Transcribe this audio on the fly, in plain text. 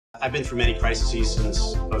I've been through many crises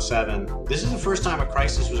since '07. This is the first time a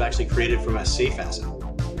crisis was actually created from a safe asset.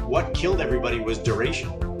 What killed everybody was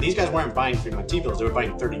duration. These guys weren't buying 3-month T-bills, they were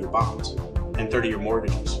buying 30-year bonds and 30-year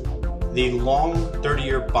mortgages. The long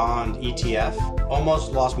 30-year bond ETF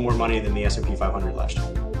almost lost more money than the S&P 500 last year.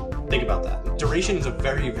 Think about that. Duration is a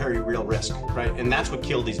very, very real risk, right? And that's what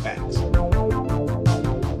killed these banks. And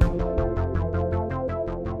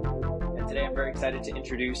today I'm very excited to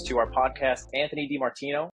introduce to our podcast Anthony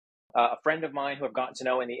DeMartino, a friend of mine who I've gotten to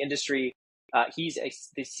know in the industry. He's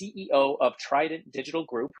the CEO of Trident Digital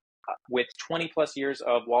Group with 20 plus years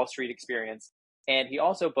of Wall Street experience. And he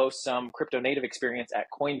also boasts some crypto native experience at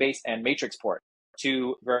Coinbase and Matrixport,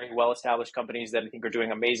 two very well-established companies that I think are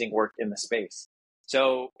doing amazing work in the space.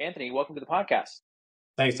 So Anthony, welcome to the podcast.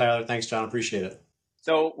 Thanks, Tyler. Thanks, John. Appreciate it.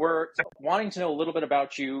 So we're wanting to know a little bit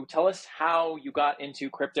about you. Tell us how you got into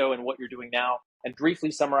crypto and what you're doing now, and briefly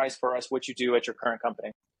summarize for us what you do at your current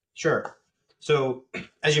company. Sure. So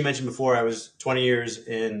as you mentioned before, I was 20 years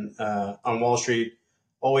on Wall Street,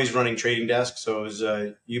 always running trading desks. So I was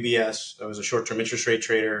UBS. I was a short-term interest rate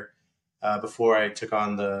trader before I took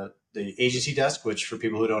on the agency desk, which for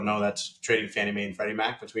people who don't know, that's trading Fannie Mae and Freddie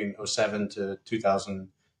Mac between '07 to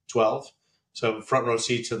 2012. So front row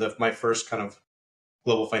seat to my first kind of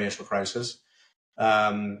global financial crisis.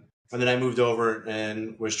 And then I moved over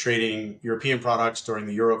and was trading European products during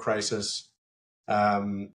the Euro crisis.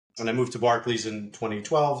 And I moved to Barclays in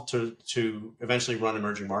 2012 to eventually run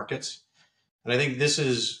emerging markets. And I think this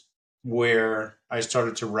is where I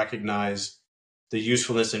started to recognize the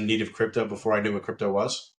usefulness and need of crypto before I knew what crypto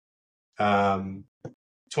was.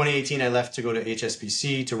 2018, I left to go to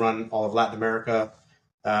HSBC to run all of Latin America.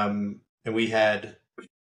 And we had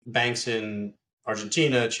banks in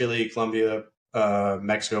Argentina, Chile, Colombia,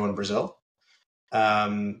 Mexico, and Brazil.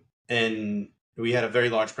 And we had a very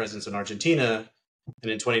large presence in Argentina.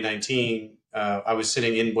 And in 2019, I was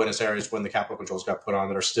sitting in Buenos Aires when the capital controls got put on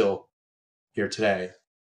that are still here today.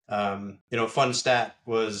 Fun stat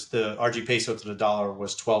was the RG peso to the dollar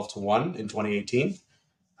was 12-1 in 2018.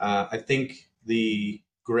 I think the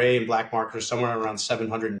gray and black market are somewhere around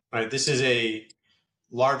 700. Right, this is a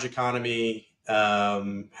large economy,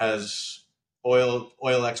 has oil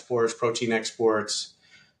exports, protein exports,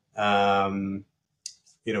 farm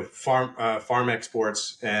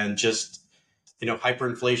exports, and just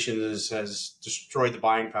hyperinflation has destroyed the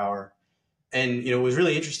buying power. And what was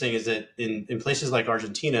really interesting is that in places like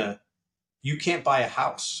Argentina, you can't buy a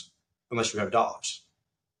house unless you have dollars,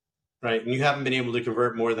 right? And you haven't been able to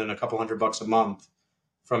convert more than a couple $100 a month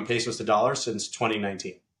from pesos to dollars since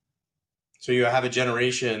 2019. So you have a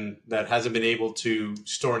generation that hasn't been able to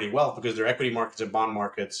store any wealth because their equity markets and bond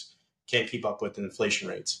markets can't keep up with inflation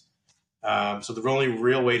rates. So the only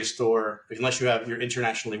real way to store, unless you're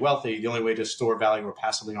internationally wealthy, the only way to store value or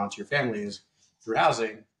passively onto your family is through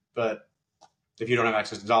housing. But if you don't have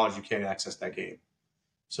access to dollars, you can't access that gain.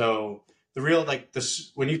 So the real,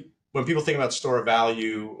 when people think about store of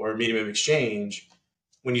value or medium of exchange,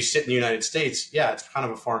 when you sit in the United States, yeah, it's kind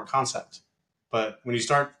of a foreign concept. But when you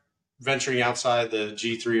start venturing outside the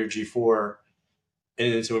G3 or G4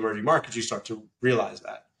 and into emerging markets, you start to realize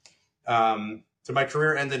that. So my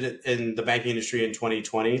career ended in the banking industry in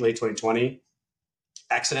 2020, late 2020.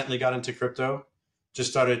 Accidentally got into crypto. Just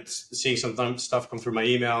started seeing some stuff come through my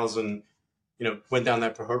emails and went down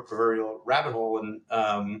that proverbial rabbit hole.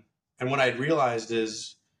 And what I had realized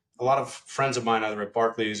is a lot of friends of mine, either at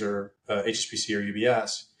Barclays or HSBC or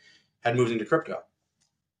UBS, had moved into crypto.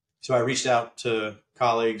 So I reached out to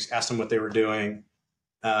colleagues, asked them what they were doing,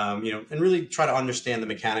 and really try to understand the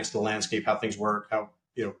mechanics of the landscape, how things work,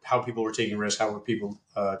 how people were taking risks, how were people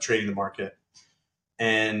trading the market.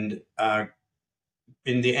 And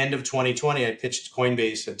in the end of 2020, I pitched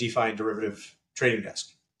Coinbase a DeFi derivative trading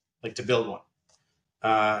desk, to build one.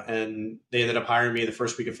 And they ended up hiring me the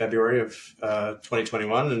first week of February of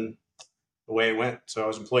 2021, and away it went. So I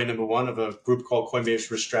was employee number one of a group called Coinbase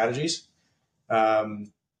Risk Strategies.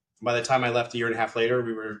 By the time I left a year and a half later,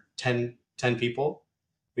 we were 10 people.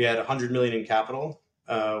 We had $100 million in capital.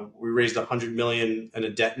 We raised $100 million in a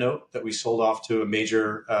debt note that we sold off to a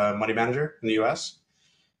major money manager in the US.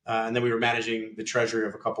 And then we were managing the treasury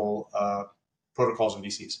of a couple protocols and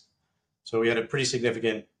VCs. So we had a pretty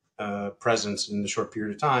significant presence in a short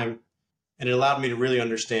period of time. And it allowed me to really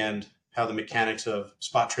understand how the mechanics of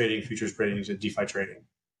spot trading, futures trading, and DeFi trading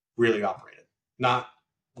really operated. Not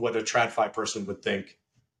what a TradFi person would think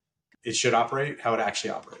it should operate, how it actually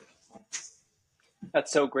operated.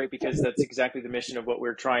 That's so great, because that's exactly the mission of what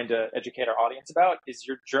we're trying to educate our audience about. Is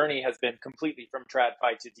your journey has been completely from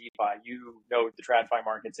TradFi to DeFi. You know the TradFi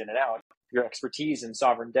markets in and out. Your expertise in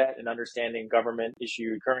sovereign debt and understanding government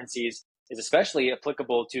issued currencies is especially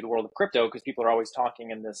applicable to the world of crypto, because people are always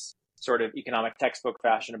talking in this sort of economic textbook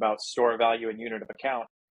fashion about store of value and unit of account.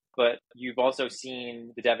 But you've also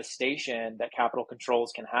seen the devastation that capital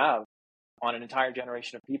controls can have on an entire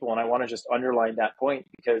generation of people. And I want to just underline that point,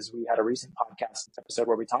 because we had a recent podcast episode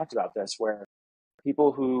where we talked about this, where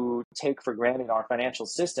people who take for granted our financial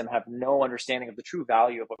system have no understanding of the true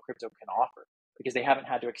value of what crypto can offer, because they haven't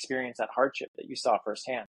had to experience that hardship that you saw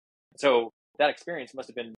firsthand. So that experience must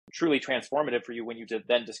have been truly transformative for you when you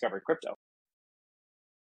then discovered crypto.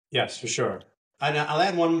 Yes, for sure. And I'll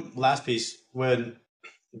add one last piece. When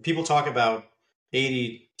people talk about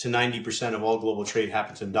 80 to 90% of all global trade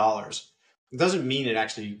happens in dollars, it doesn't mean it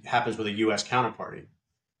actually happens with a U.S. counterparty.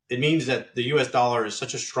 It means that the U.S. dollar is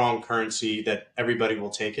such a strong currency that everybody will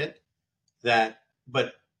take it.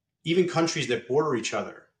 But even countries that border each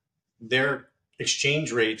other, their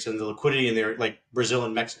exchange rates and the liquidity in there, like Brazil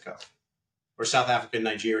and Mexico, or South Africa and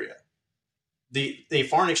Nigeria, the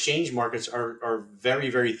foreign exchange markets are very,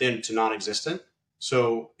 very thin to non-existent.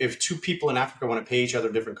 So if two people in Africa want to pay each other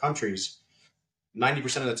in different countries,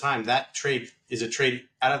 90% of the time, that trade is a trade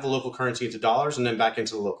out of the local currency into dollars and then back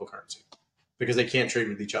into the local currency, because they can't trade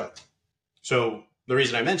with each other. So the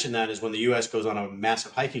reason I mention that is when the U.S. goes on a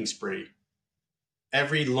massive hiking spree,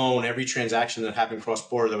 every loan, every transaction that happened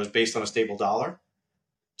cross-border that was based on a stable dollar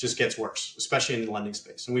just gets worse, especially in the lending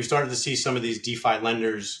space. And we've started to see some of these DeFi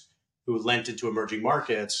lenders who lent into emerging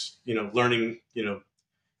markets, learning,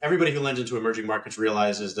 everybody who lends into emerging markets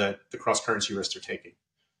realizes that the cross-currency risks they're taking.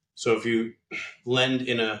 So if you lend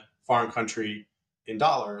in a foreign country in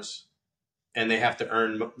dollars and they have to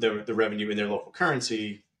earn the revenue in their local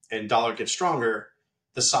currency and dollar gets stronger,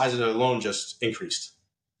 the size of their loan just increased,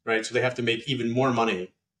 right? So they have to make even more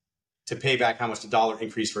money to pay back how much the dollar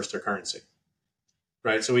increased versus their currency,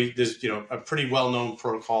 right? So there's a pretty well-known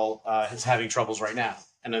protocol is having troubles right now,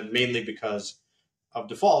 and mainly because of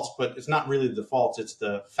defaults, but it's not really the defaults. It's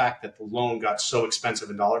the fact that the loan got so expensive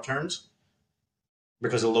in dollar terms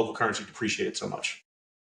because the local currency depreciated so much.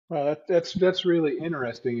 Well, that's really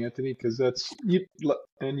interesting, Anthony, because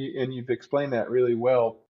you've explained that really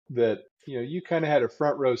well. That you kind of had a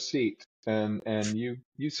front row seat, and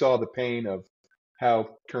you saw the pain of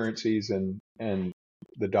how currencies and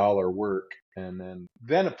the dollar work, and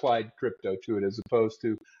then applied crypto to it, as opposed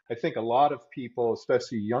to, I think, a lot of people,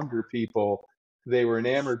 especially younger people, they were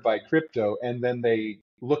enamored by crypto and then they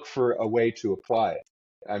look for a way to apply it.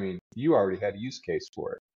 I mean, you already had a use case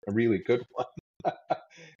for it, a really good one.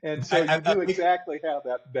 And so you knew exactly how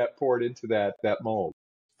that poured into that mold.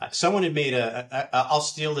 Someone had made I'll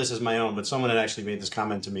steal this as my own, but someone had actually made this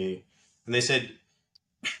comment to me, and they said,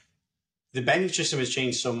 the banking system has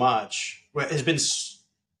changed so much, has been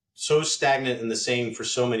so stagnant and the same for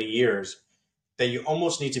so many years, that you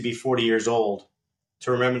almost need to be 40 years old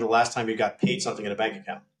to remember the last time you got paid something in a bank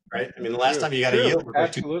account, right? I mean, the last time you got a yield.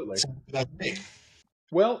 Absolutely.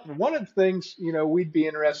 Well, one of the things, we'd be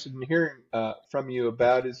interested in hearing from you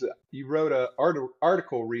about is you wrote an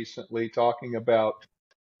article recently talking about,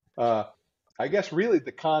 I guess, really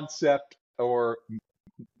the concept or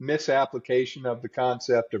misapplication of the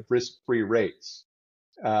concept of risk-free rates.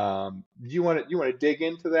 You want to dig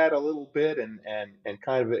into that a little bit and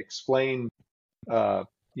kind of explain,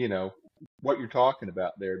 what you're talking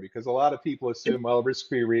about there, because a lot of people assume, well,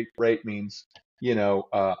 risk-free rate means,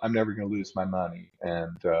 I'm never going to lose my money,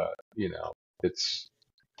 and it's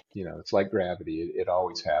like gravity; it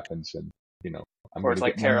always happens, and I'm or it's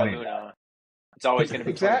like Terra Luna; it's always going to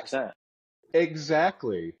be 20%.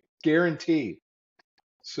 Exactly, guaranteed.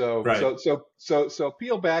 So, right. so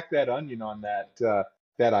peel back that onion on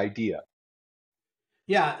that idea.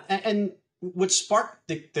 Yeah, and what sparked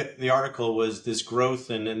the article was this growth,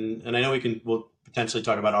 and I know we'll potentially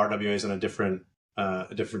talk about RWAs on a different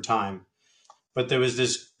time, but there was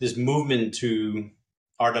this movement to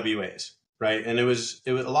RWAs, right? And it was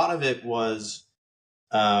a lot of it was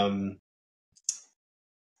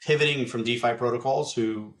pivoting from DeFi protocols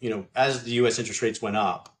who, as the U.S. interest rates went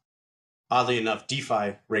up, oddly enough,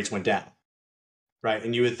 DeFi rates went down, right?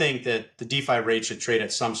 And you would think that the DeFi rate should trade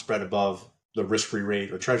at some spread above the risk-free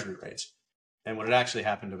rate or treasury rates. And when it actually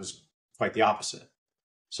happened, it was quite the opposite.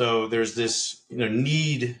 So there's this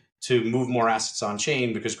need to move more assets on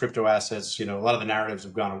chain because crypto assets, a lot of the narratives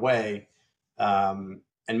have gone away. And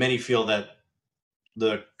many feel that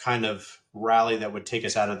the kind of rally that would take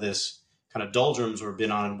us out of this kind of doldrums we've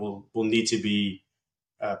been on will need to be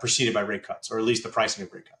preceded by rate cuts, or at least the pricing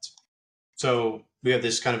of rate cuts. So we have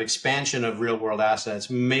this kind of expansion of real world assets,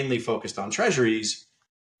 mainly focused on treasuries,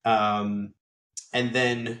 and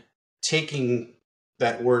then taking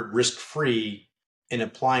that word risk free and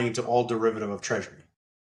applying it to all derivative of treasury,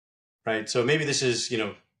 right? So maybe this is,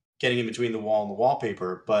 getting in between the wall and the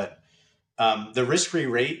wallpaper, but the risk free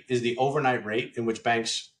rate is the overnight rate in which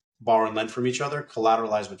banks borrow and lend from each other,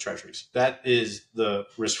 collateralized with treasuries. That is the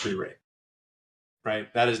risk free rate,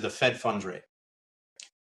 right? That is the Fed funds rate.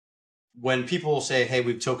 When people say, hey,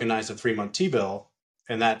 we've tokenized a 3-month T-bill,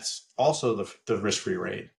 and that's also the risk-free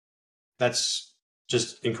rate, that's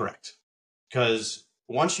just incorrect. Because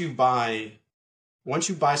once you buy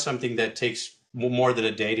something that takes more than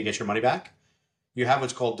a day to get your money back, you have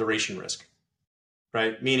what's called duration risk,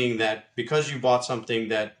 right? Meaning that because you bought something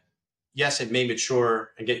that, yes, it may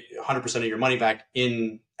mature and get 100% of your money back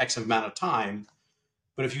in X amount of time,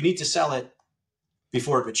 but if you need to sell it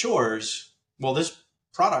before it matures, well, this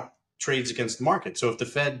product trades against the market. So if the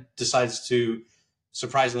Fed decides to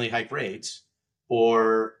surprisingly hike rates,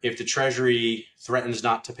 or if the Treasury threatens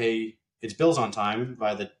not to pay its bills on time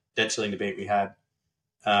by the debt ceiling debate we had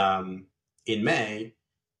in May,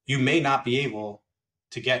 you may not be able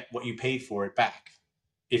to get what you paid for it back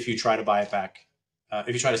if you try to buy it back,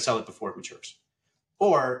 if you try to sell it before it matures,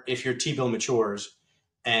 or if your T-bill matures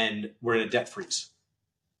and we're in a debt freeze,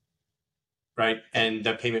 right? And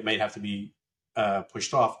that payment might have to be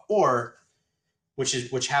pushed off, or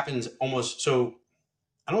which happens almost. So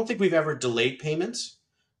I don't think we've ever delayed payments,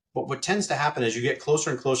 but what tends to happen is you get closer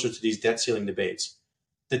and closer to these debt ceiling debates.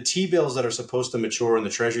 The T-bills that are supposed to mature and the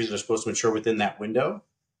treasuries that are supposed to mature within that window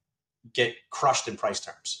get crushed in price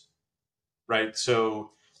terms, right?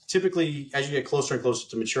 So typically, as you get closer and closer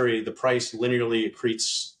to maturity, the price linearly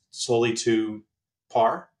accretes slowly to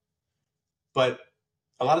par. But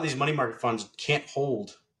a lot of these money market funds can't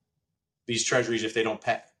hold these treasuries if they don't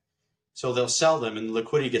pay. So they'll sell them and the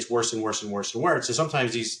liquidity gets worse and worse and worse and worse. So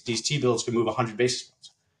sometimes these T-bills can move 100 basis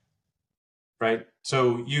points, right?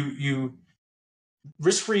 So you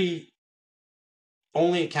risk-free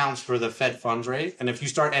only accounts for the Fed funds rate. And if you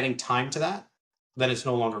start adding time to that, then it's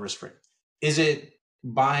no longer risk-free. Is it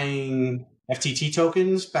buying FTT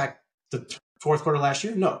tokens back the fourth quarter last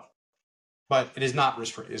year? No, but it is not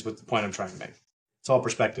risk-free is what the point I'm trying to make. It's all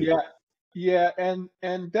perspective. Yeah, and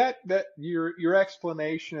that your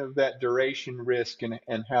explanation of that duration risk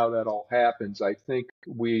and how that all happens, I think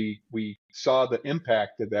we saw the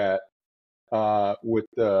impact of that with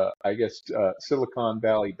Silicon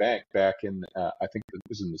Valley Bank back in I think it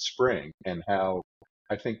was in the spring, and how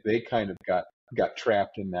I think they kind of got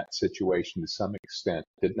trapped in that situation to some extent,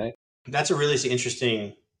 didn't they? That's a really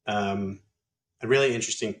interesting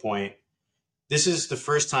point. This is the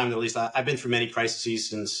first time that, at least I've been through many crises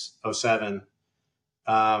since 2007.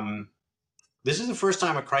 This is the first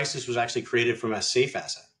time a crisis was actually created from a safe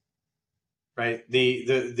asset, right?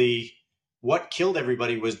 The what killed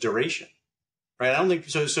everybody was duration, right? I don't think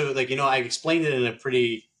so. So I explained it in a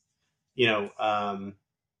pretty,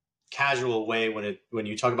 casual way when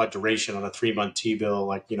you talk about duration on a 3-month T-bill,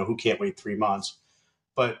 who can't wait 3 months?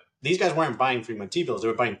 But these guys weren't buying 3-month T-bills; they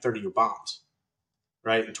were buying 30-year bonds,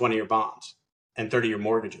 right, and 20-year bonds and 30-year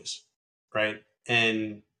mortgages, right?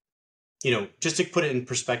 And just to put it in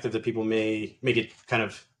perspective that people may make it kind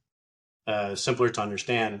of simpler to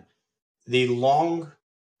understand, the long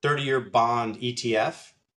 30-year bond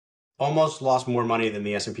ETF almost lost more money than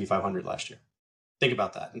the S&P 500 last year. Think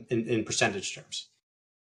about that in percentage terms,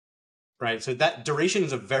 right? So that duration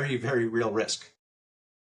is a very, very real risk,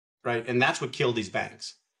 right? And that's what killed these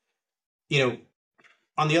banks.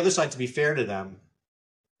 On the other side, to be fair to them,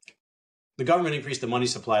 the government increased the money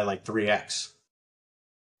supply like 3x,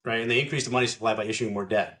 right? And they increased the money supply by issuing more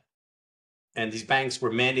debt. And these banks were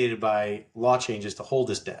mandated by law changes to hold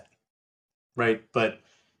this debt, right? But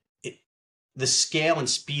the scale and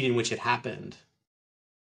speed in which it happened,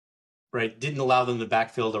 right, didn't allow them to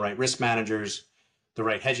backfill the right risk managers, the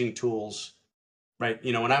right hedging tools, right?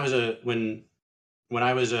 When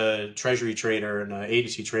I was a treasury trader and an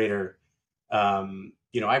agency trader,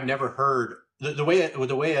 I've never heard the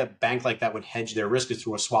way a bank like that would hedge their risk is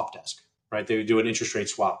through a swap desk, right? They would do an interest rate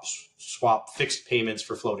swap fixed payments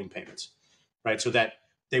for floating payments, right? So that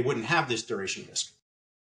they wouldn't have this duration risk,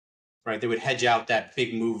 right? They would hedge out that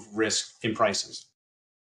big move risk in prices.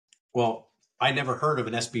 Well, I never heard of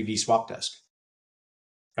an SBV swap desk,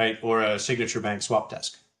 right? Or a signature bank swap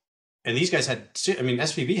desk. And these guys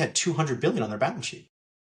SVB had 200 billion on their balance sheet.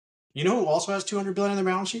 You know who also has 200 billion on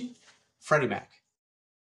their balance sheet? Freddie Mac.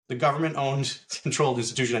 The government-owned, controlled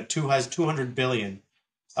institution has 200 billion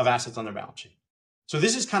of assets on their balance sheet. So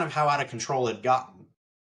this is kind of how out of control it had gotten,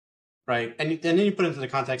 right? And then you put it into the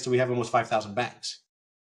context that we have almost 5,000 banks,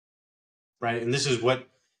 right? And this is what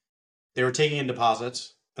they were taking in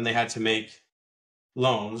deposits, and they had to make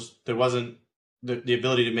loans. There wasn't the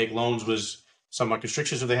ability to make loans was somewhat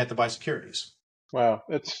constricted, so they had to buy securities. Wow,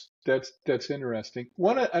 that's interesting.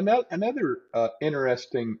 Another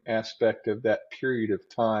interesting aspect of that period of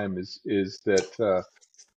time is that the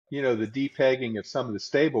depegging of some of the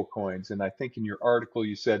stable coins. And I think in your article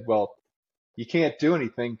you said, well, you can't do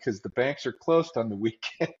anything because the banks are closed on the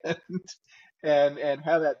weekend, and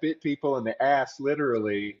how that bit people in the ass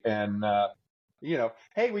literally. And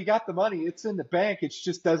hey, we got the money, it's in the bank, it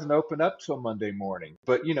just doesn't open up till Monday morning.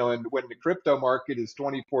 But and when the crypto market is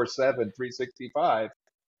 24/7, 365,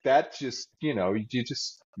 that just you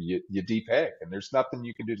depeg, and there's nothing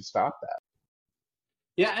you can do to stop that.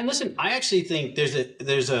 Yeah, and listen, I actually think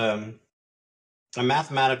there's a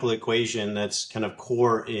mathematical equation that's kind of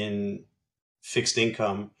core in fixed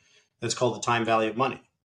income that's called the time value of money,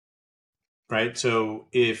 right? So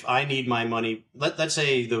if I need my money, let's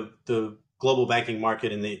say the global banking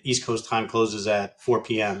market in the East Coast time closes at 4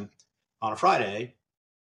 p.m. on a Friday,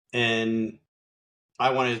 and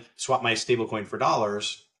I want to swap my stablecoin for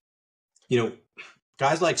dollars,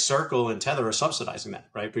 guys like Circle and Tether are subsidizing that,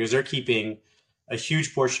 right? Because they're keeping a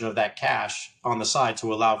huge portion of that cash on the side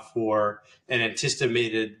to allow for an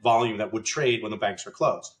anticipated volume that would trade when the banks are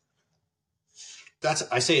closed.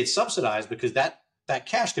 I say it's subsidized because that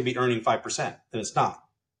cash could be earning 5%, and it's not.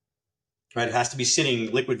 Right? It has to be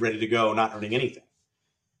sitting liquid, ready to go, not earning anything.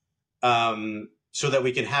 So that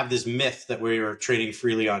we can have this myth that we are trading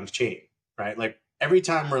freely on chain, right? Like every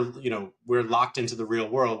time we're locked into the real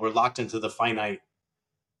world, we're locked into the finite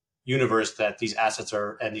universe that these assets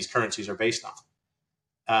are and these currencies are based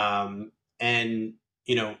on. And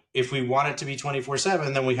if we want it to be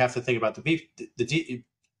 24/7, then we have to think about the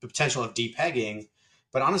potential of depegging.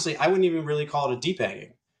 But honestly, I wouldn't even really call it a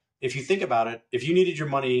depegging. If you think about it, if you needed your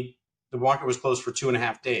money, the market was closed for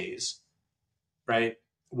 2.5 days, right?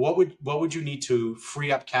 What would you need to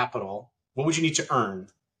free up capital? What would you need to earn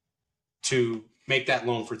to make that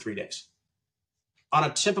loan for 3 days? On a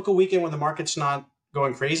typical weekend when the market's not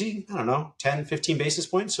going crazy, I don't know, 10, 15 basis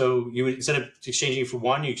points. So you would, instead of exchanging for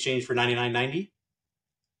 1, you exchange for 99.90.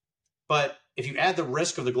 But if you add the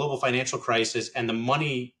risk of the global financial crisis and the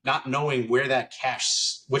money not knowing where that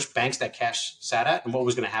cash, which banks that cash sat at and what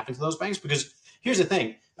was going to happen to those banks, because here's the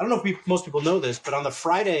thing, I don't know if most people know this, but on the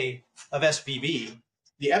Friday of SVB,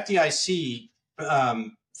 the FDIC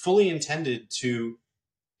fully intended to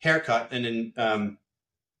haircut, and then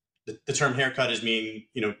the term haircut is meaning,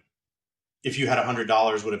 if you had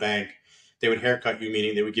 $100 with a bank, they would haircut you,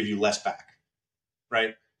 meaning they would give you less back,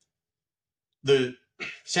 right? The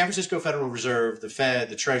San Francisco Federal Reserve, the Fed,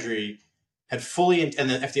 the Treasury and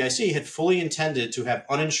the FDIC had fully intended to have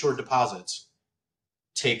uninsured deposits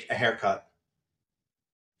take a haircut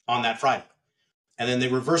on that Friday. And then they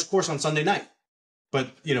reversed course on Sunday night.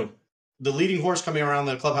 But, the leading horse coming around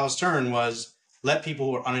the clubhouse turn was let people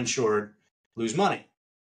who are uninsured lose money.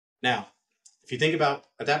 Now, if you think about,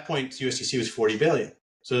 at that point, USDC was 40 billion.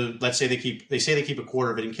 So let's say they keep a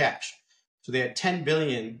quarter of it in cash. So they had 10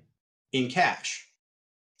 billion in cash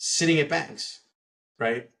sitting at banks,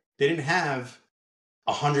 right? They didn't have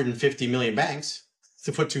 150 million banks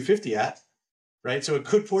to put 250 at, right? So a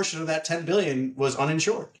good portion of that 10 billion was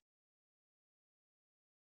uninsured,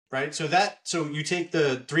 right? So you take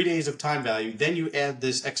the 3 days of time value, then you add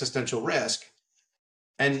this existential risk,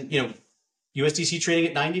 and USDC trading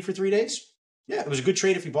at 90 for 3 days. Yeah, it was a good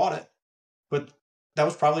trade if you bought it, but that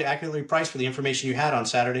was probably accurately priced for the information you had on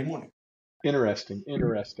Saturday morning. Interesting.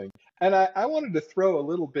 And I wanted to throw a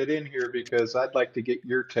little bit in here because I'd like to get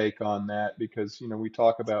your take on that, because, we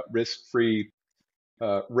talk about risk-free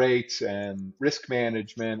rates and risk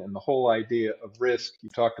management and the whole idea of risk. You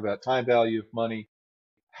talked about time value of money.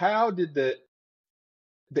 How did the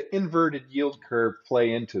inverted yield curve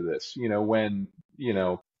play into this? When,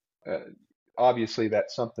 obviously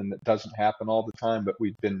that's something that doesn't happen all the time, but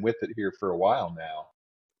we've been with it here for a while now.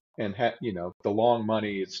 And, the long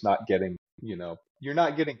money, it's not getting, you're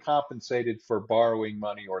not getting compensated for borrowing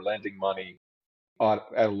money or lending money at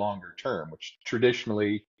a longer term, which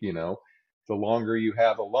traditionally, the longer you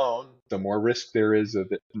have a loan, the more risk there is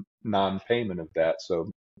of non-payment of that.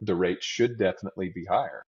 So the rate should definitely be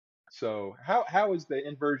higher. So how is the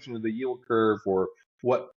inversion of the yield curve, or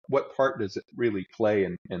what part does it really play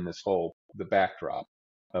in this whole, the backdrop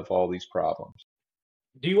of all these problems?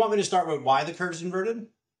 Do you want me to start with why the curve's inverted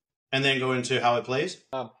and then go into how it plays?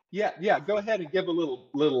 Yeah. Go ahead and give a little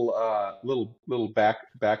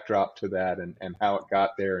backdrop to that, and how it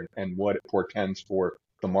got there, and what it portends for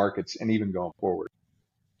the markets and even going forward.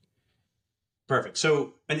 Perfect.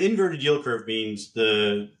 So an inverted yield curve means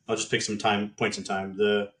I'll just pick some points in time.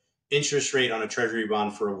 The interest rate on a treasury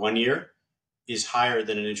bond for 1 year is higher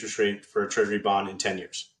than an interest rate for a treasury bond in 10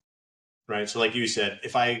 years, right? So like you said,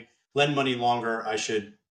 if I lend money longer, I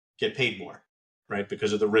should get paid more, right?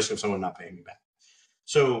 Because of the risk of someone not paying me back.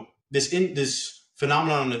 So this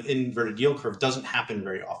phenomenon of inverted yield curve doesn't happen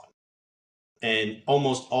very often, and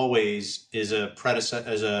almost always is it predicts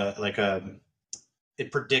a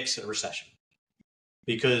recession,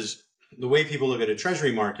 because the way people look at a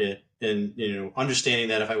treasury market and understanding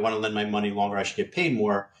that if I want to lend my money longer, I should get paid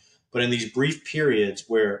more. But in these brief periods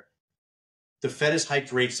where the Fed has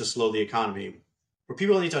hiked rates to slow the economy, what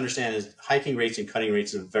people need to understand is hiking rates and cutting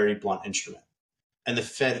rates is a very blunt instrument. And the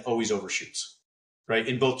Fed always overshoots, right?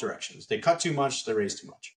 In both directions. They cut too much, they raise too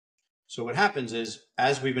much. So what happens is,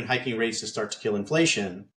 as we've been hiking rates to start to kill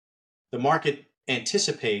inflation, the market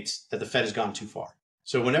anticipates that the Fed has gone too far.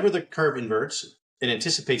 So whenever the curve inverts, it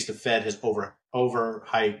anticipates the Fed has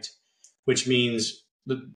over-hiked, which means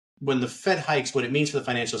when the Fed hikes, what it means for the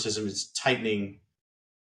financial system is tightening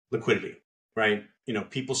liquidity, right?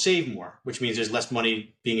 People save more, which means there's less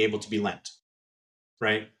money being able to be lent,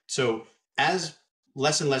 right? So as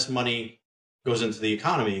less and less money goes into the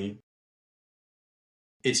economy,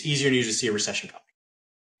 it's easier and easier to see a recession coming,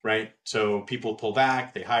 right? So people pull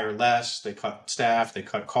back, they hire less, they cut staff, they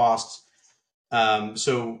cut costs.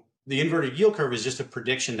 So the inverted yield curve is just a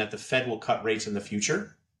prediction that the Fed will cut rates in the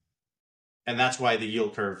future. And that's why the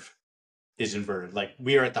yield curve is inverted. Like,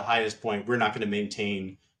 we are at the highest point. We're not going to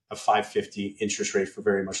maintain a 550 interest rate for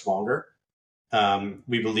very much longer.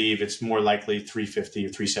 We believe it's more likely 350 or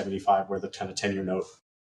 375, where the kind of 10-year note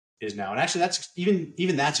is now. And actually, that's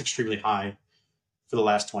even that's extremely high for the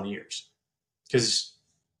last 20 years, because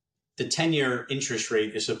the 10-year interest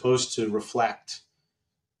rate is supposed to reflect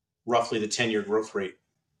roughly the 10-year growth rate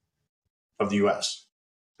of the US,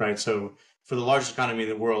 right? So for the largest economy in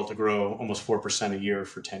the world to grow almost 4% a year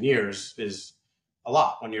for 10 years is a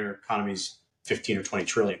lot when your economy's 15 or 20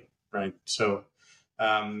 trillion, right? So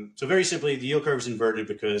very simply, the yield curve is inverted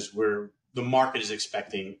because the market is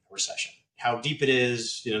expecting a recession. How deep it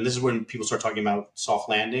is, and this is when people start talking about soft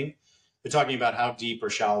landing. They're talking about how deep or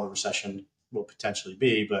shallow a recession will potentially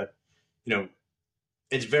be, but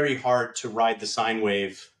it's very hard to ride the sine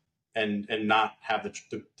wave and not have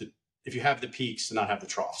the if you have the peaks and not have the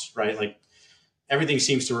troughs, right? Like, everything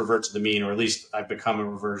seems to revert to the mean, or at least I've become a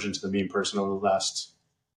reversion to the mean person over the last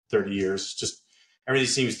 30 years. Just everything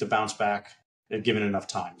seems to bounce back given enough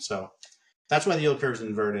time. So that's why the yield curve is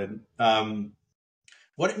inverted.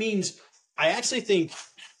 What it means, I actually think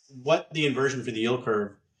what the inversion for the yield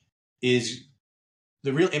curve is,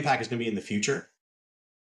 the real impact is going to be in the future.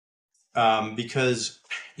 Because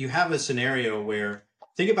you have a scenario where,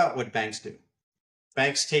 think about what banks do.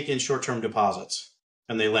 Banks take in short-term deposits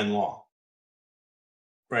and they lend long,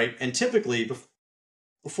 right? And typically,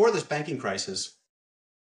 before this banking crisis,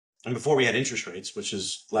 and before we had interest rates, which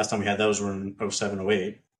is last time we had those were in 07,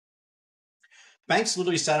 08, banks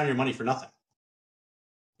literally sat on your money for nothing.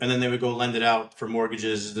 And then they would go lend it out for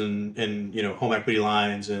mortgages and home equity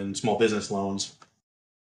lines and small business loans.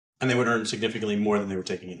 And they would earn significantly more than they were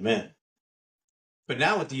taking them in. But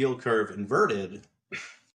now with the yield curve inverted,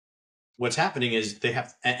 what's happening is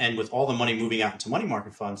and with all the money moving out into money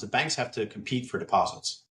market funds, the banks have to compete for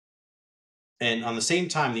deposits. And on the same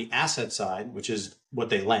time, the asset side, which is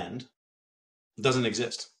what they lend, doesn't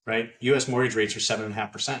exist, right? US mortgage rates are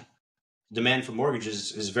 7.5%. Demand for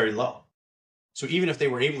mortgages is very low. So even if they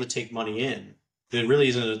were able to take money in, there really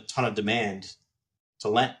isn't a ton of demand to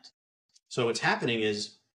lend. So what's happening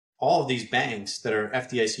is all of these banks that are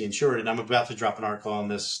FDIC insured, and I'm about to drop an article on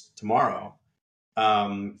this tomorrow,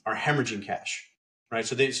 are hemorrhaging cash, right?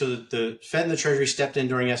 So the Fed and the Treasury stepped in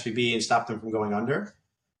during SVB and stopped them from going under.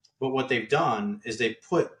 But what they've done is they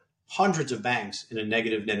put hundreds of banks in a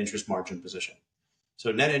negative net interest margin position.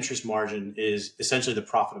 So net interest margin is essentially the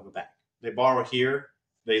profit of a bank. They borrow here,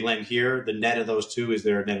 they lend here. The net of those two is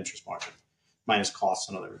their net interest margin, minus costs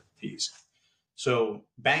and other fees. So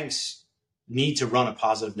banks need to run a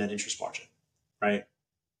positive net interest margin, right?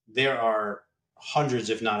 There are hundreds,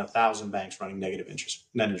 if not 1,000 banks running negative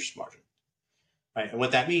net interest margin, right? And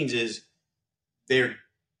what that means is they're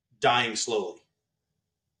dying slowly,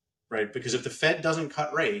 right? Because if the Fed doesn't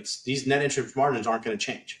cut rates, these net interest margins aren't going to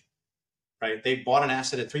change, right? They bought an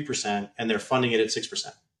asset at 3% and they're funding it at 6%.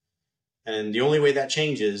 And the only way that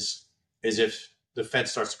changes is if the Fed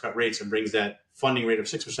starts to cut rates and brings that funding rate of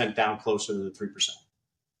 6% down closer to the 3%.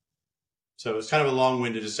 So it's kind of a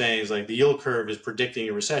long-winded to say is like the yield curve is predicting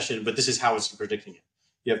a recession, but this is how it's predicting it.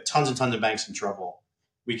 You have tons and tons of banks in trouble.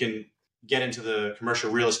 We can get into the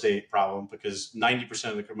commercial real estate problem because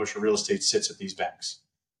 90% of the commercial real estate sits at these banks,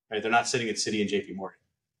 right? They're not sitting at Citi and JP Morgan,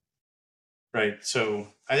 right? So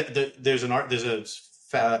there's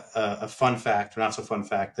a fun fact, or not so fun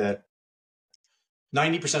fact, that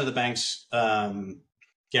 90% of the banks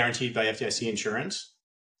guaranteed by FDIC insurance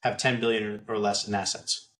have 10 billion or less in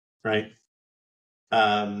assets, right?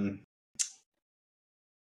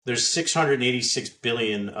 There's 686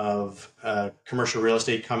 billion of commercial real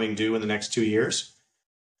estate coming due in the next 2 years.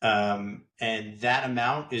 And that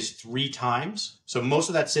amount is 3 times. So most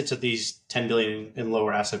of that sits at these 10 billion and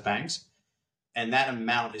lower asset banks. And that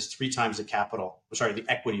amount is 3 times the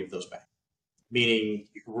equity of those banks. Meaning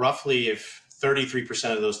roughly if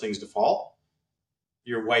 33% of those things default,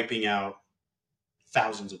 you're wiping out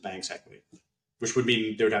thousands of banks' equity, which would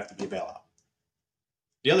mean there would have to be a bailout.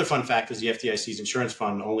 The other fun fact is the FDIC's insurance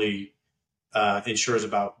fund only insures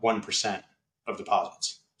about 1% of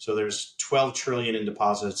deposits. So there's 12 trillion in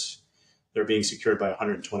deposits. They're being secured by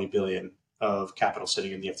 120 billion of capital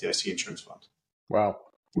sitting in the FDIC insurance fund. Wow.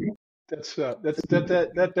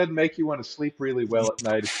 That doesn't make you want to sleep really well at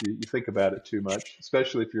night if you think about it too much,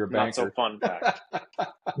 especially if you're a banker. Not so fun fact.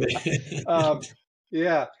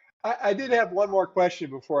 Yeah. I did have one more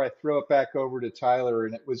question before I throw it back over to Tyler,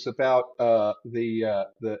 and it was about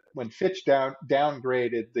when Fitch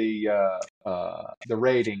downgraded the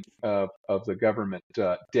rating of the government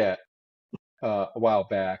debt a while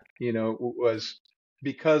back. Was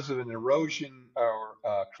because of an erosion or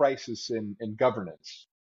crisis in governance.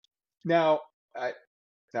 Now,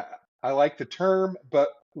 I like the term, but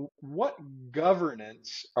what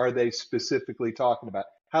governance are they specifically talking about?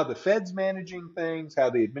 How the Fed's managing things, how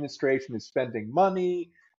the administration is spending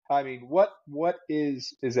money. I mean, what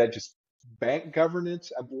is that just bank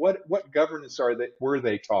governance? What governance were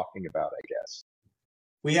they talking about, I guess?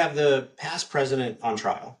 We have the past president on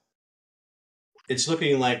trial. It's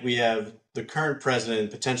looking like we have the current president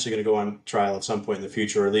potentially going to go on trial at some point in the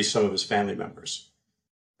future, or at least some of his family members,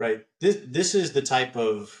 right? This is the type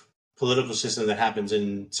of political system that happens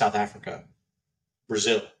in South Africa,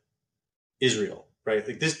 Brazil, Israel, right?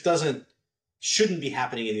 Like this shouldn't be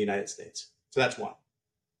happening in the United States. So that's one.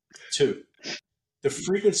 2, the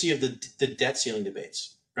frequency of the debt ceiling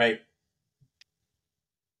debates, right?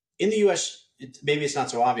 In the US, maybe it's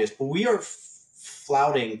not so obvious, but we are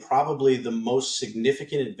flouting probably the most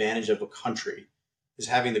significant advantage of a country is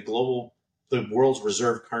having the world's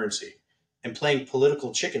reserve currency and playing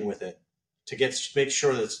political chicken with it to make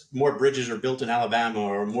sure that more bridges are built in Alabama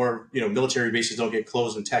or more military bases don't get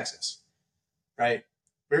closed in Texas. Right?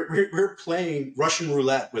 We're playing Russian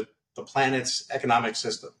roulette with the planet's economic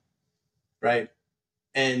system, right?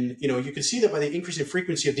 And you can see that by the increasing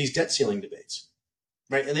frequency of these debt ceiling debates,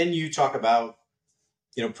 right? And then you talk about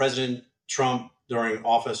President Trump during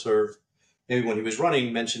office, or maybe when he was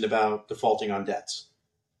running, mentioned about defaulting on debts.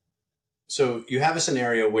 So you have a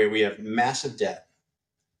scenario where we have massive debt,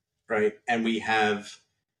 right? And we have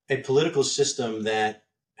a political system that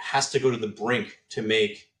has to go to the brink to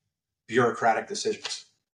make bureaucratic decisions.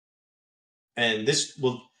 And this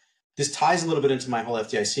ties a little bit into my whole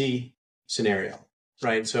FDIC scenario,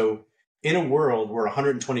 right? So in a world where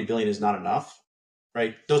 120 billion is not enough,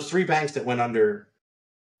 right? Those 3 banks that went under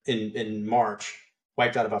in March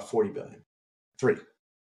wiped out about 40 billion. 3.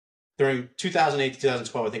 During 2008 to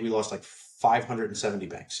 2012, I think we lost like 570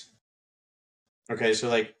 banks. Okay, so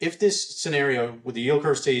like if this scenario with the yield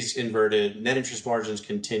curve stays inverted, net interest margins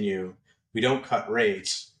continue, we don't cut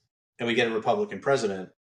rates, and we get a Republican president,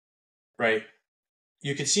 right?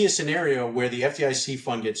 You could see a scenario where the FDIC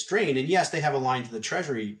fund gets drained, and yes, they have a line to the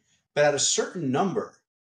Treasury, but at a certain number,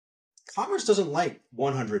 Congress doesn't like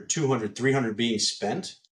 100, 200, 300 being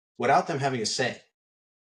spent without them having a say,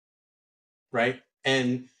 right?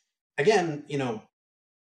 And again,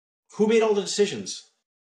 who made all the decisions?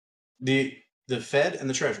 The Fed and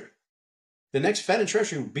the Treasury. The next Fed and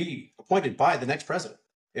Treasury will be appointed by the next president.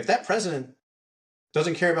 If that president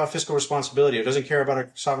doesn't care about fiscal responsibility or doesn't care about a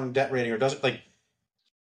sovereign debt rating or doesn't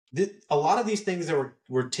a lot of these things that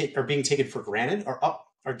are being taken for granted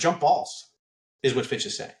are jump balls, is what Fitch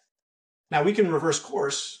is saying. Now we can reverse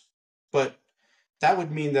course, but that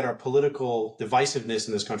would mean that our political divisiveness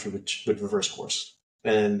in this country would reverse course.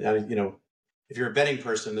 And if you're a betting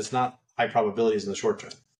person, it's not high probabilities in the short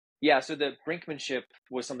term. Yeah, so the brinkmanship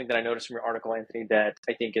was something that I noticed from your article, Anthony, that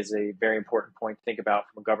I think is a very important point to think about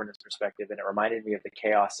from a governance perspective. And it reminded me of the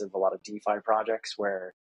chaos of a lot of DeFi projects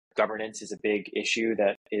where governance is a big issue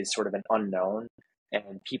that is sort of an unknown,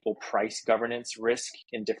 and people price governance risk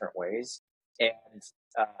in different ways. And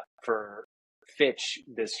for Fitch,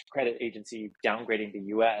 this credit agency downgrading the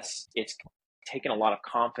US, it's taken a lot of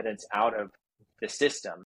confidence out of the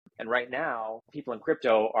system. And right now, people in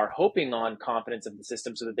crypto are hoping on confidence of the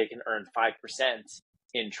system so that they can earn 5%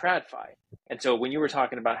 in TradFi. And so when you were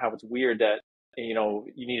talking about how it's weird that, you know,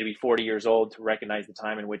 you need to be 40 years old to recognize the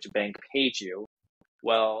time in which a bank paid you.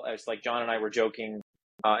 Well, it's like John and I were joking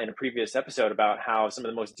in a previous episode about how some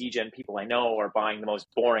of the most degen people I know are buying the most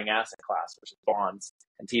boring asset class, which is bonds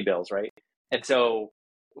and T-bills, right? And so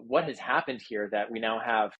what has happened here that we now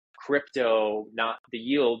have crypto, not the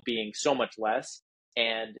yield being so much less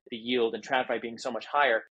and the yield in TradFi being so much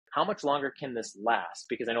higher, how much longer can this last?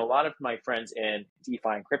 Because I know a lot of my friends in DeFi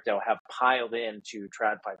and crypto have piled into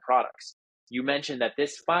TradFi products. You mentioned that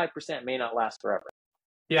this 5% may not last forever.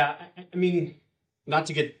 Yeah, I mean, not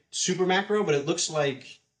to get super macro, but it looks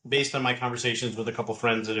like, based on my conversations with a couple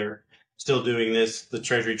friends that are still doing this, the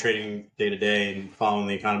treasury trading day to day and following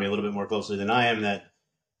the economy a little bit more closely than I am, that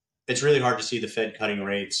it's really hard to see the Fed cutting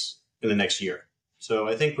rates in the next year. So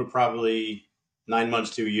I think we're probably 9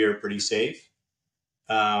 months to a year pretty safe.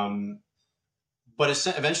 But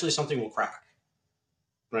eventually something will crack,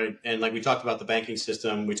 right? And like we talked about the banking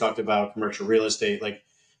system, we talked about commercial real estate, like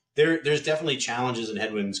there's definitely challenges and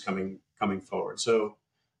headwinds coming forward. So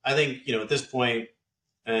I think, you know, at this point,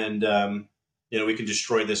 and, you know, we can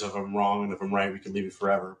destroy this if I'm wrong, and if I'm right, we can leave it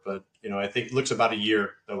forever. But, you know, I think it looks about a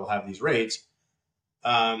year that we'll have these rates.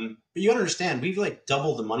 But you gotta understand, we've like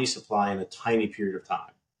doubled the money supply in a tiny period of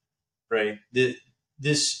time, right?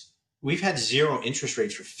 We've had zero interest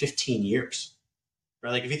rates for 15 years, right?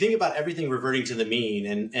 Like if you think about everything reverting to the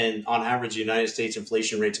mean, and on average, the United States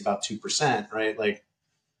inflation rate's about 2%, right? Like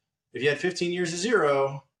if you had 15 years of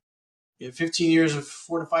zero, you have 15 years of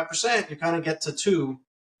 4 to 5%, you kind of get to 2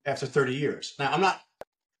 after 30 years. Now, I'm not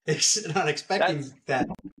expecting that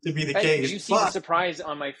to be the case. You see the surprise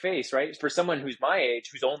on my face, right? For someone who's my age,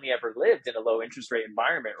 who's only ever lived in a low interest rate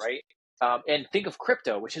environment, right? And think of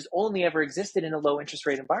crypto, which has only ever existed in a low interest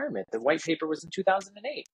rate environment. The white paper was in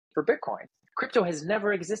 2008 for Bitcoin. Crypto has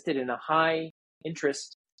never existed in a high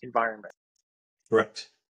interest environment. Correct.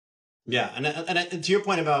 Yeah. And to your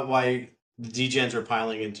point about why the degens are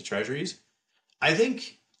piling into treasuries, I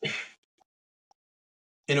think,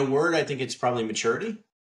 in a word, I think it's probably maturity.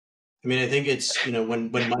 I mean, I think it's, you know,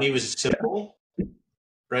 when money was simple,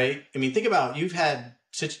 right? I mean, think about, you've had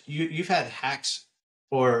hacks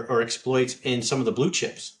or exploits in some of the blue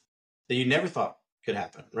chips that you never thought could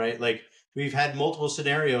happen, right? Like we've had multiple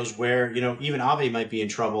scenarios where, you know, even Aave might be in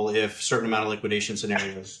trouble if a certain amount of liquidation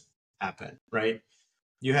scenarios happen, right?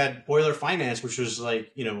 You had Euler Finance, which was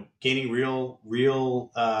like, you know, gaining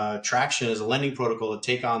real traction as a lending protocol to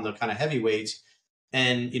take on the kind of heavyweights.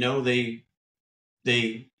 And, you know, they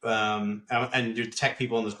and your tech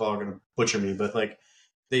people on this call are going to butcher me, but like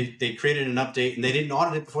they created an update and they didn't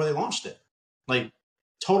audit it before they launched it. Like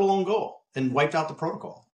total own goal, and wiped out the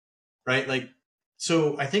protocol, right? Like,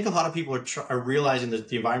 so I think a lot of people are realizing that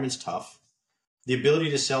the environment's tough. The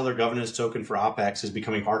ability to sell their governance token for OPEX is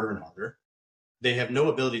becoming harder and harder. They have no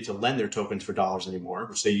ability to lend their tokens for dollars anymore,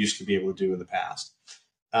 which they used to be able to do in the past.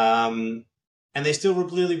 And they still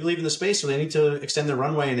really believe in the space, so they need to extend their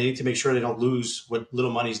runway, and they need to make sure they don't lose what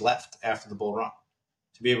little money's left after the bull run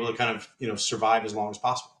to be able to kind of, you know, survive as long as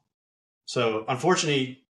possible. So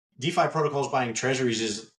unfortunately, DeFi protocols buying treasuries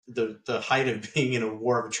is the height of being in a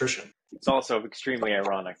war of attrition. It's also extremely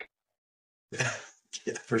ironic. Yeah,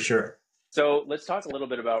 for sure. So let's talk a little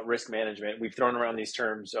bit about risk management. We've thrown around these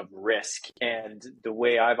terms of risk, and the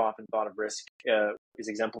way I've often thought of risk is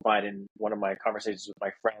exemplified in one of my conversations with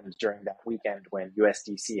my friend during that weekend when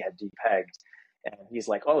USDC had depegged. And he's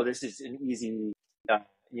like, oh, this is an easy,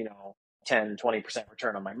 10, 20%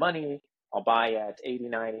 return on my money. I'll buy at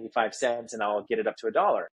 89, 85 cents, and I'll get it up to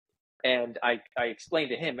 $1. And I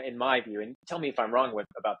explained to him, in my view, and tell me if I'm wrong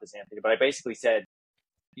about this, Anthony, but I basically said,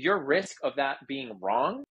 your risk of that being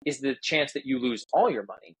wrong is the chance that you lose all your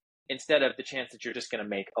money instead of the chance that you're just going to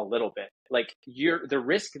make a little bit. Like the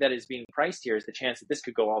risk that is being priced here is the chance that this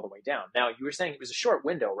could go all the way down. Now, you were saying it was a short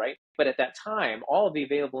window, right? But at that time, all of the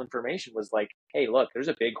available information was like, hey, look, there's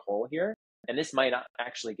a big hole here, and this might not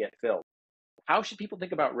actually get filled. How should people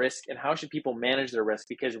think about risk, and how should people manage their risk?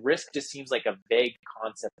 Because risk just seems like a vague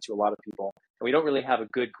concept to a lot of people, and we don't really have a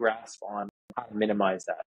good grasp on how to minimize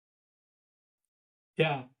that.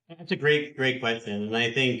 Yeah, that's a great question. And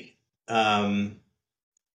I think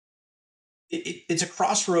it's a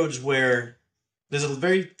crossroads where there's a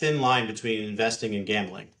very thin line between investing and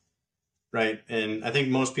gambling, right? And I think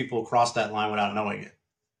most people cross that line without knowing it.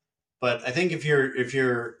 But I think if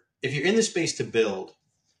you're in the space to build,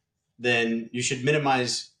 then you should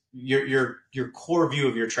minimize your core view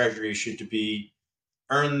of your treasury should to be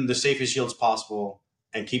earn the safest yields possible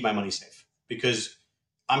and keep my money safe. because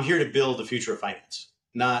I'm here to build the future of finance,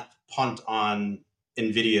 not punt on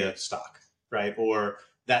NVIDIA stock, right? Or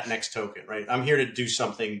that next token, right? I'm here to do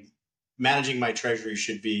something. Managing my treasury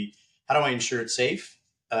should be, how do I ensure it's safe?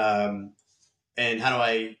 And how do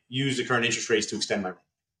I use the current interest rates to extend my rent?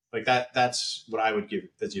 Like that's what I would give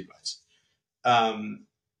as advice.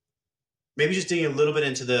 Maybe just digging a little bit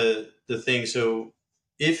into the thing. So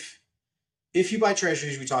if you buy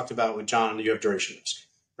treasuries, we talked about with John, you have duration risk,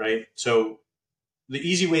 right? So the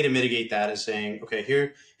easy way to mitigate that is saying, okay,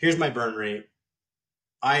 here's my burn rate.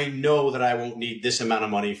 I know that I won't need this amount of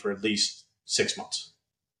money for at least 6 months.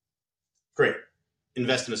 Great.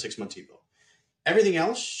 Invest in a 6-month T-bill. Everything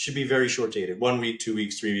else should be very short dated, 1 week, 2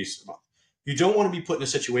 weeks, 3 weeks, a month. You don't want to be put in a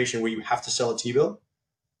situation where you have to sell a T-bill,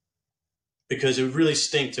 because it would really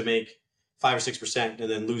stink to make 5 or 6% and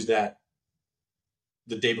then lose that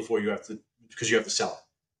the day before because you have to sell it.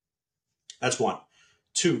 That's one.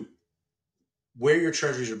 Two, where your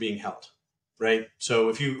treasuries are being held, right? So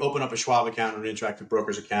if you open up a Schwab account or an Interactive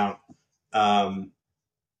Brokers account, and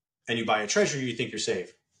you buy a treasury, you think you're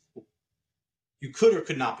safe. You could or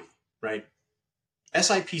could not be, right?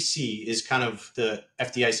 SIPC is kind of the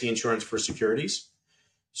FDIC insurance for securities.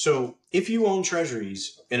 So if you own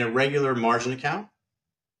treasuries in a regular margin account,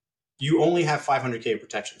 you only have $500K of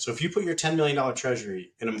protection. So if you put your $10 million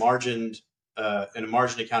treasury in a margin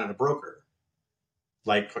account at a broker,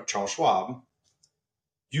 like Charles Schwab,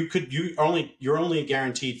 you're only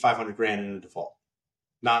guaranteed 500 grand in a default,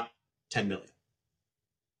 not 10 million.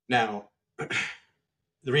 Now,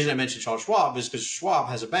 the reason I mentioned Charles Schwab is because Schwab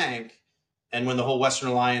has a bank, and when the whole Western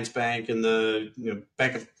Alliance Bank and the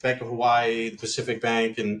Bank of Hawaii, the Pacific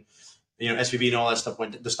Bank, and SVB and all that stuff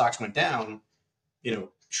the stocks went down,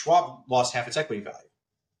 Schwab lost half its equity value,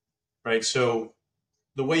 right? So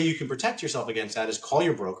the way you can protect yourself against that is call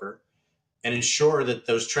your broker and ensure that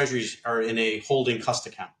those treasuries are in a holding cust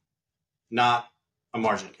account, not a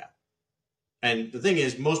margin account. And the thing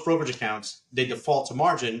is, most brokerage accounts, they default to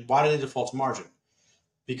margin. Why do they default to margin?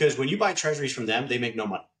 Because when you buy treasuries from them, they make no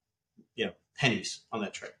money, pennies on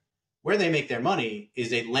that trade. Where they make their money is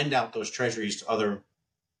they lend out those treasuries to other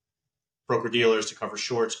broker dealers to cover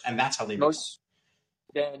shorts, and that's how they make money.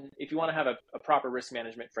 Then if you want to have a proper risk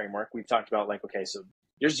management framework, we've talked about so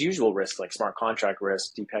there's usual risks like smart contract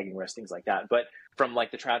risk, depegging risk, things like that. But from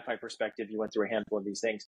the TradFi perspective, you went through a handful of these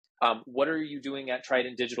things. What are you doing at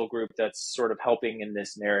Trident Digital Group that's sort of helping in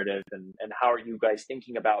this narrative? And how are you guys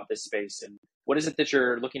thinking about this space? And what is it that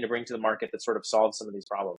you're looking to bring to the market that sort of solves some of these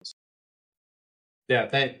problems? Yeah,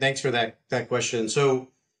 thanks for that question. So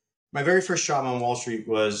my very first job on Wall Street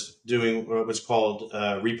was doing what was called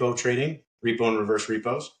repo trading, repo and reverse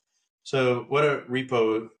repos. So what a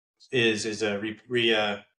repo is a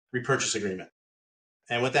repurchase agreement.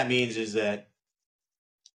 And what that means is that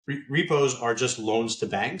repos are just loans to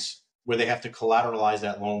banks where they have to collateralize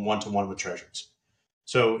that loan one-to-one with treasuries.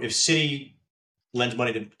 So if Citi lends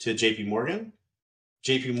money to JP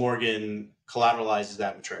Morgan collateralizes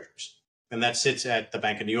that with treasuries. And that sits at the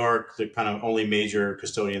Bank of New York, the kind of only major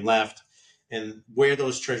custodian left. And where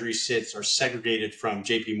those treasuries sits are segregated from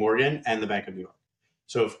JP Morgan and the Bank of New York.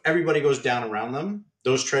 So if everybody goes down around them,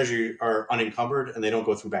 those treasuries are unencumbered and they don't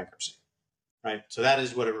go through bankruptcy, right? So that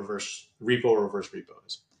is what a reverse repo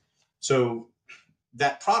is. So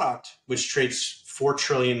that product, which trades 4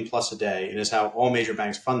 trillion plus a day and is how all major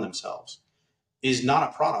banks fund themselves, is not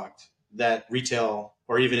a product that retail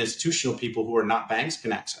or even institutional people who are not banks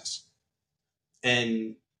can access.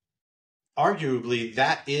 And arguably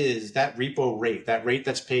that repo rate, that rate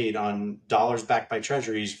that's paid on dollars backed by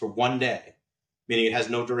treasuries for 1 day, meaning it has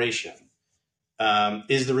no duration,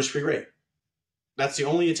 is the risk-free rate. That's the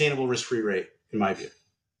only attainable risk-free rate in my view.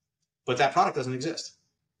 But that product doesn't exist.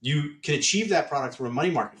 You can achieve that product through a money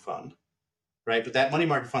market fund, right? But that money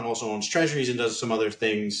market fund also owns treasuries and does some other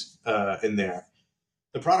things in there.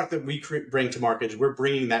 The product that we bring to market is we're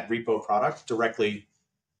bringing that repo product directly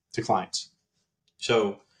to clients.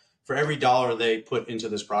 So for every dollar they put into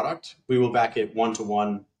this product, we will back it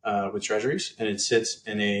one-to-one with treasuries, and it sits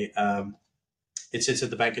at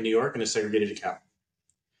the Bank of New York in a segregated account.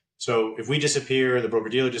 So if we disappear, the broker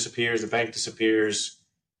dealer disappears, the bank disappears,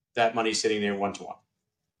 that money's sitting there one-to-one.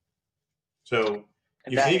 So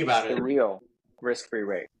and you think about it, the real risk-free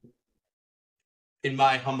rate. In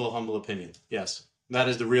my humble opinion, yes, that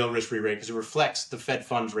is the real risk-free rate because it reflects the Fed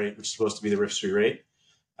funds rate, which is supposed to be the risk-free rate.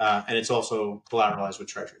 And it's also collateralized with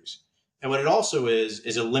treasuries. And what it also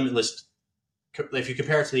is a limitless, if you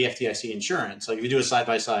compare it to the FDIC insurance, like if you do a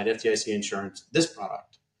side-by-side FDIC insurance, this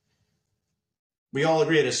product, we all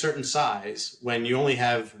agree at a certain size, when you only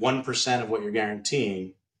have 1% of what you're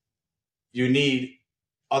guaranteeing, you need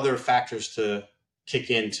other factors to kick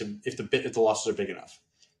in to if the losses are big enough.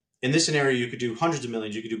 In this scenario, you could do hundreds of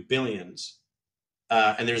millions, you could do billions,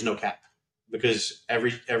 and there's no cap because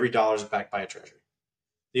every dollar is backed by a treasury.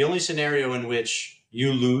 The only scenario in which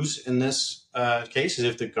you lose in this case is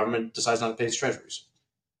if the government decides not to pay its treasuries.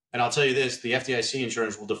 And I'll tell you this, the FDIC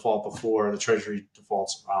insurance will default before the treasury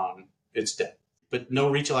defaults on its debt. But no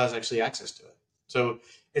retail has actually access to it. So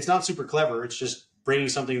it's not super clever. It's just bringing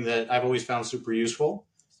something that I've always found super useful.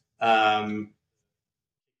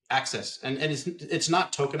 Access. And it's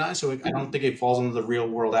not tokenized, so I don't think it falls under the real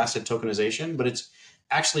world asset tokenization, but it's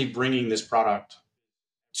actually bringing this product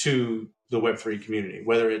to the Web3 community,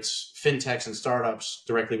 whether it's fintechs and startups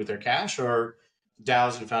directly with their cash or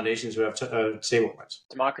DAOs and foundations who have stablecoins.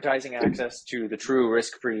 Democratizing access to the true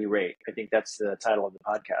risk-free rate. I think that's the title of the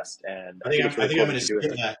podcast. And I think I'm going to steal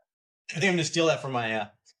that. I think I'm going to steal that for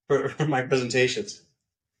my presentations.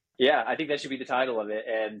 Yeah, I think that should be the title of it.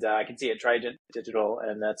 And I can see it, Trident Digital,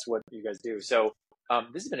 and that's what you guys do. So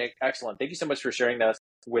this has been excellent. Thank you so much for sharing that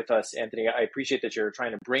with us, Anthony. I appreciate that you're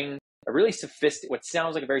trying to bring a really what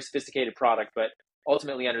sounds like a very sophisticated product, but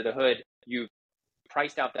ultimately under the hood, you've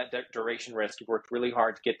priced out that duration risk. You've worked really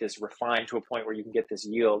hard to get this refined to a point where you can get this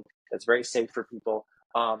yield that's very safe for people.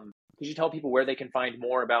 Could you tell people where they can find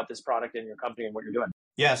more about this product and your company and what you're doing?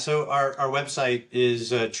 Yeah, so our website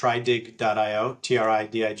is tridig.io,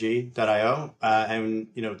 tridig.io,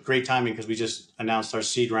 and great timing because we just announced our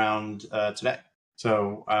seed round today.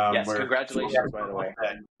 So yes, congratulations, by the way.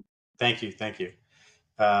 Thank you.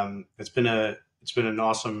 It's been an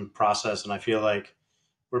awesome process, and I feel like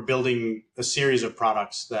we're building a series of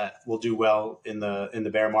products that will do well in the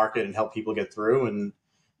bear market and help people get through. And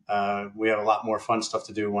we have a lot more fun stuff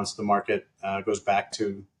to do once the market goes back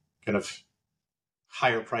to kind of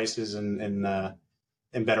higher prices and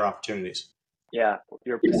better opportunities. Yeah,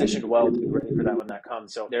 you're positioned well to be ready for that when that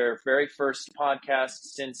comes. So their very first podcast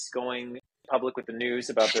since going public with the news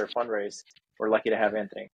about their fundraise. We're lucky to have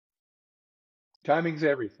Anthony. Timing's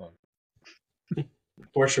everything.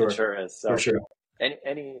 For sure. It sure is. So, for sure.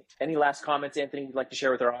 Any last comments, Anthony, you'd like to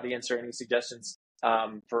share with our audience, or any suggestions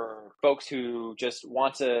for folks who just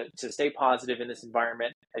want to stay positive in this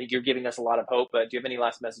environment? I think you're giving us a lot of hope, but do you have any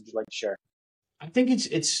last message you'd like to share? I think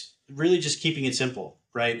it's really just keeping it simple,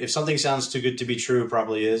 right? If something sounds too good to be true, it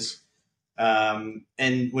probably is. And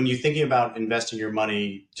when you're thinking about investing your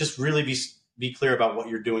money, just really be clear about what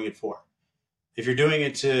you're doing it for. If you're doing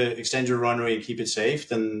it to extend your runway and keep it safe,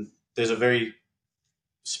 then there's a very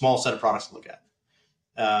small set of products to look at.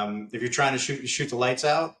 If you're trying to shoot the lights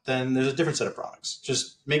out, then there's a different set of products.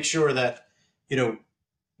 Just make sure that,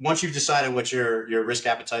 once you've decided what your risk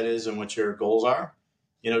appetite is and what your goals are,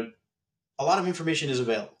 a lot of information is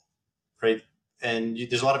available, right? And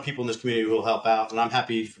there's a lot of people in this community who will help out. And I'm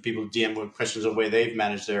happy for people to DM with questions of the way they've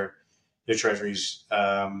managed their treasuries.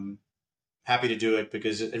 Happy to do it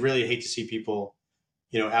because I really hate to see people,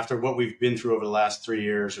 after what we've been through over the last 3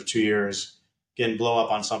 years or 2 years, again, blow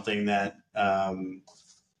up on something that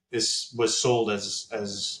was sold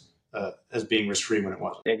as being risk-free when it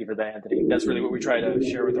wasn't. Thank you for that, Anthony. That's really what we try to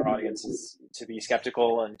share with our audience, is to be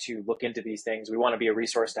skeptical and to look into these things. We want to be a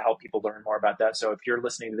resource to help people learn more about that. So if you're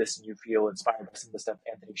listening to this and you feel inspired by some of the stuff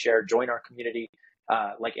Anthony shared, join our community.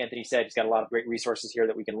 Like Anthony said, he's got a lot of great resources here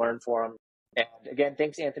that we can learn from. And again,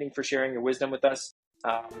 thanks, Anthony, for sharing your wisdom with us.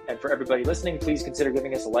 And for everybody listening, please consider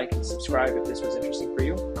giving us a like and subscribe if this was interesting for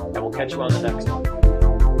you. And we'll catch you on the next one.